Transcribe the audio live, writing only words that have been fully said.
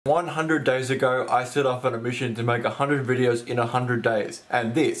100 days ago, I set off on a mission to make 100 videos in 100 days,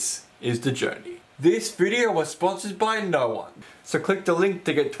 and this is the journey. This video was sponsored by no one. So click the link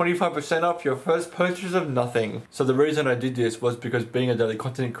to get 25% off your first purchase of nothing. So the reason I did this was because being a daily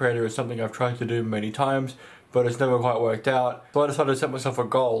content creator is something I've tried to do many times, but it's never quite worked out. So I decided to set myself a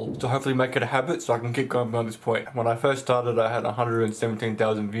goal to hopefully make it a habit so I can keep going beyond this point. When I first started, I had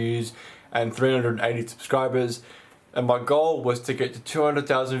 117,000 views and 380 subscribers. And my goal was to get to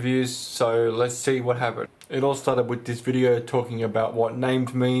 200,000 views, so let's see what happened. It all started with this video talking about what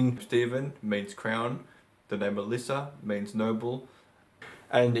names mean. Stephen means crown, the name Alyssa means noble,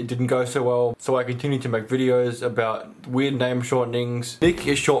 and it didn't go so well, so I continued to make videos about weird name shortenings. Nick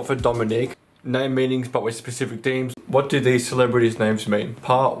is short for Dominic. Name meanings but with specific themes. What do these celebrities' names mean?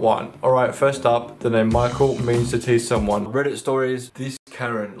 Part 1. Alright, first up, the name Michael means to tease someone. Reddit stories, this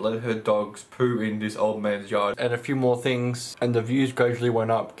Karen let her dogs poo in this old man's yard, and a few more things, and the views gradually went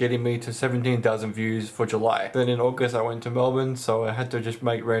up, getting me to 17,000 views for July. Then in August I went to Melbourne, so I had to just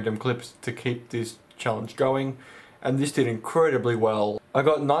make random clips to keep this challenge going, and this did incredibly well. I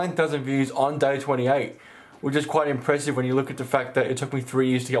got 9,000 views on day 28. Which is quite impressive when you look at the fact that it took me 3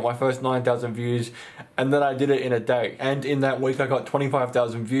 years to get my first 9,000 views, and then I did it in a day. And in that week I got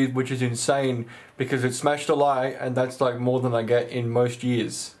 25,000 views, which is insane because it smashed a lie, and that's like more than I get in most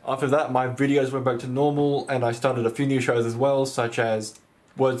years. After that, my videos went back to normal, and I started a few new shows as well, such as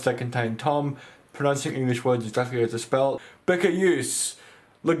words that contain Tom, pronouncing English words exactly as they're spelled, Becca Use,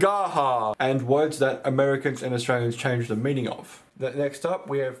 Lagaha, and words that Americans and Australians change the meaning of. Next up,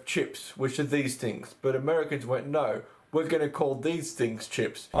 we have chips, which are these things, but Americans went, no, we're going to call these things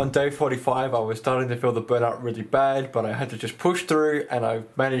chips. On day 45, I was starting to feel the burnout really bad, but I had to just push through, and I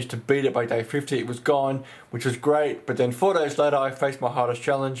managed to beat it by day 50. It was gone, which was great, but then 4 days later, I faced my hardest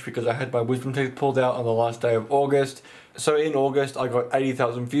challenge because I had my wisdom teeth pulled out on the last day of August. So in August, I got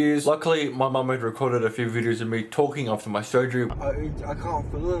 80,000 views. Luckily, my mum had recorded a few videos of me talking after my surgery. I can't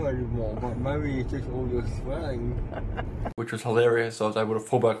feel it anymore, but maybe it's just all your swelling. Which was hilarious, so I was able to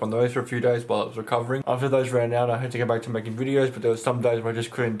fall back on those for a few days while I was recovering. After those ran out, I had to go back to making videos, but there were some days where I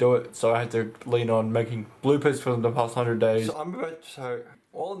just couldn't do it, so I had to lean on making bloopers for the past 100 days. So I'm about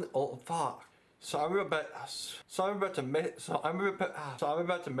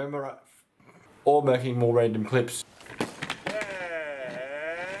to memorize, or making more random clips.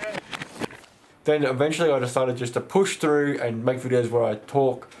 Then eventually I decided just to push through and make videos where I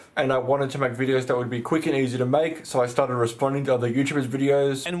talk, and I wanted to make videos that would be quick and easy to make, so I started responding to other YouTubers'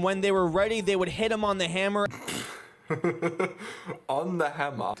 videos. And when they were ready, they would hit him on the hammer. On the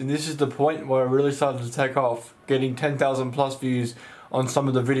hammer. And this is the point where I really started to take off, getting 10,000 plus views on some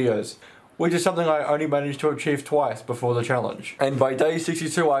of the videos, which is something I only managed to achieve twice before the challenge. And by day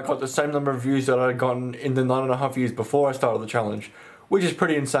 62 I got the same number of views that I had gotten in the 9.5 years before I started the challenge, which is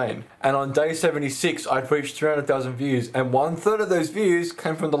pretty insane. And on day 76 I'd reached 300,000 views, and 1/3 of those views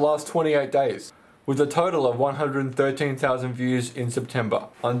came from the last 28 days, with a total of 113,000 views in September.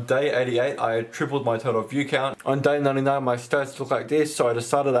 On day 88 I had tripled my total view count. On day 99 my stats look like this, so I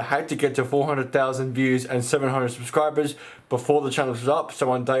decided I had to get to 400,000 views and 700 subscribers before the challenge was up.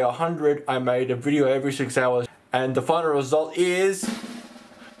 So on day 100 I made a video every 6 hours, and the final result is...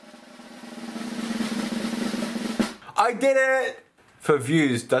 I did it! For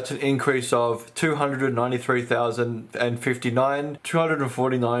views, that's an increase of 293,059,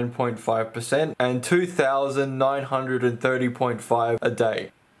 249.5%, and 2,930.5 a day.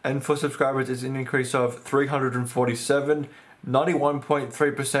 And for subscribers, it's an increase of 347,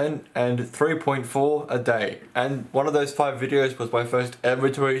 91.3%, and 3.4 a day. And one of those 5 videos was my first ever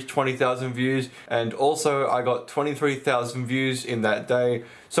to reach 20,000 views, and also I got 23,000 views in that day.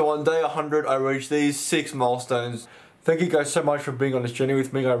 So on day 100 I reached these 6 milestones. Thank you guys so much for being on this journey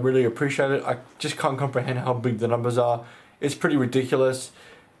with me. I really appreciate it. I just can't comprehend how big the numbers are. It's pretty ridiculous.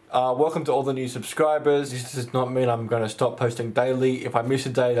 Welcome to all the new subscribers. This does not mean I'm going to stop posting daily. If I miss a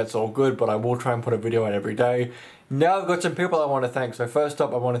day, that's all good, but I will try and put a video out every day. Now I've got some people I want to thank. So first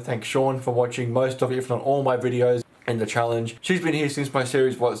up, I want to thank Sean for watching most of, if not all, my videos and the challenge. She's been here since my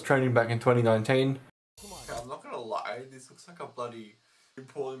series was training back in 2019. Oh my god, I'm not going to lie. This looks like a bloody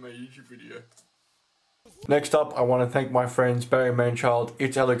import in my YouTube video. Next up, I want to thank my friends Barry Manchild,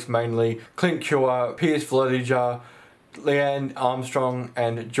 It's Alex Mainley, Clint Cure, Pearse Voloder, Leanne Armstrong,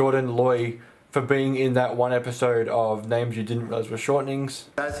 and Jordan Loy for being in that one episode of Names You Didn't Realize Were Shortenings.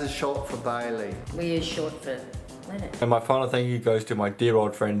 That's a short for Bailey. We is short for Leonard. And my final thank you goes to my dear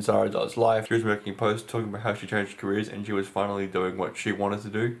old friend Zara Does Life. She was making posts talking about how she changed careers, and she was finally doing what she wanted to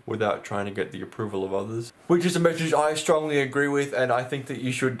do without trying to get the approval of others. Which is a message I strongly agree with, and I think that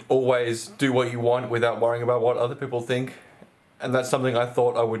you should always do what you want without worrying about what other people think. and that's something I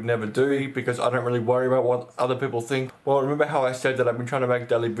thought I would never do because I don't really worry about what other people think. Well, remember how I said that I've been trying to make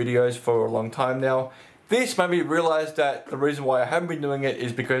daily videos for a long time now? This made me realize that the reason why I haven't been doing it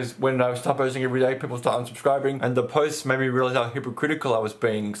is because when I start posting every day, people start unsubscribing, and the posts made me realize how hypocritical I was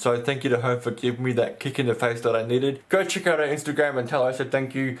being. So thank you to her for giving me that kick in the face that I needed. Go check out her Instagram and tell her I said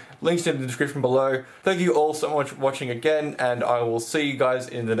thank you. Links in the description below. Thank you all so much for watching again, and I will see you guys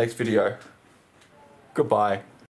in the next video. Goodbye.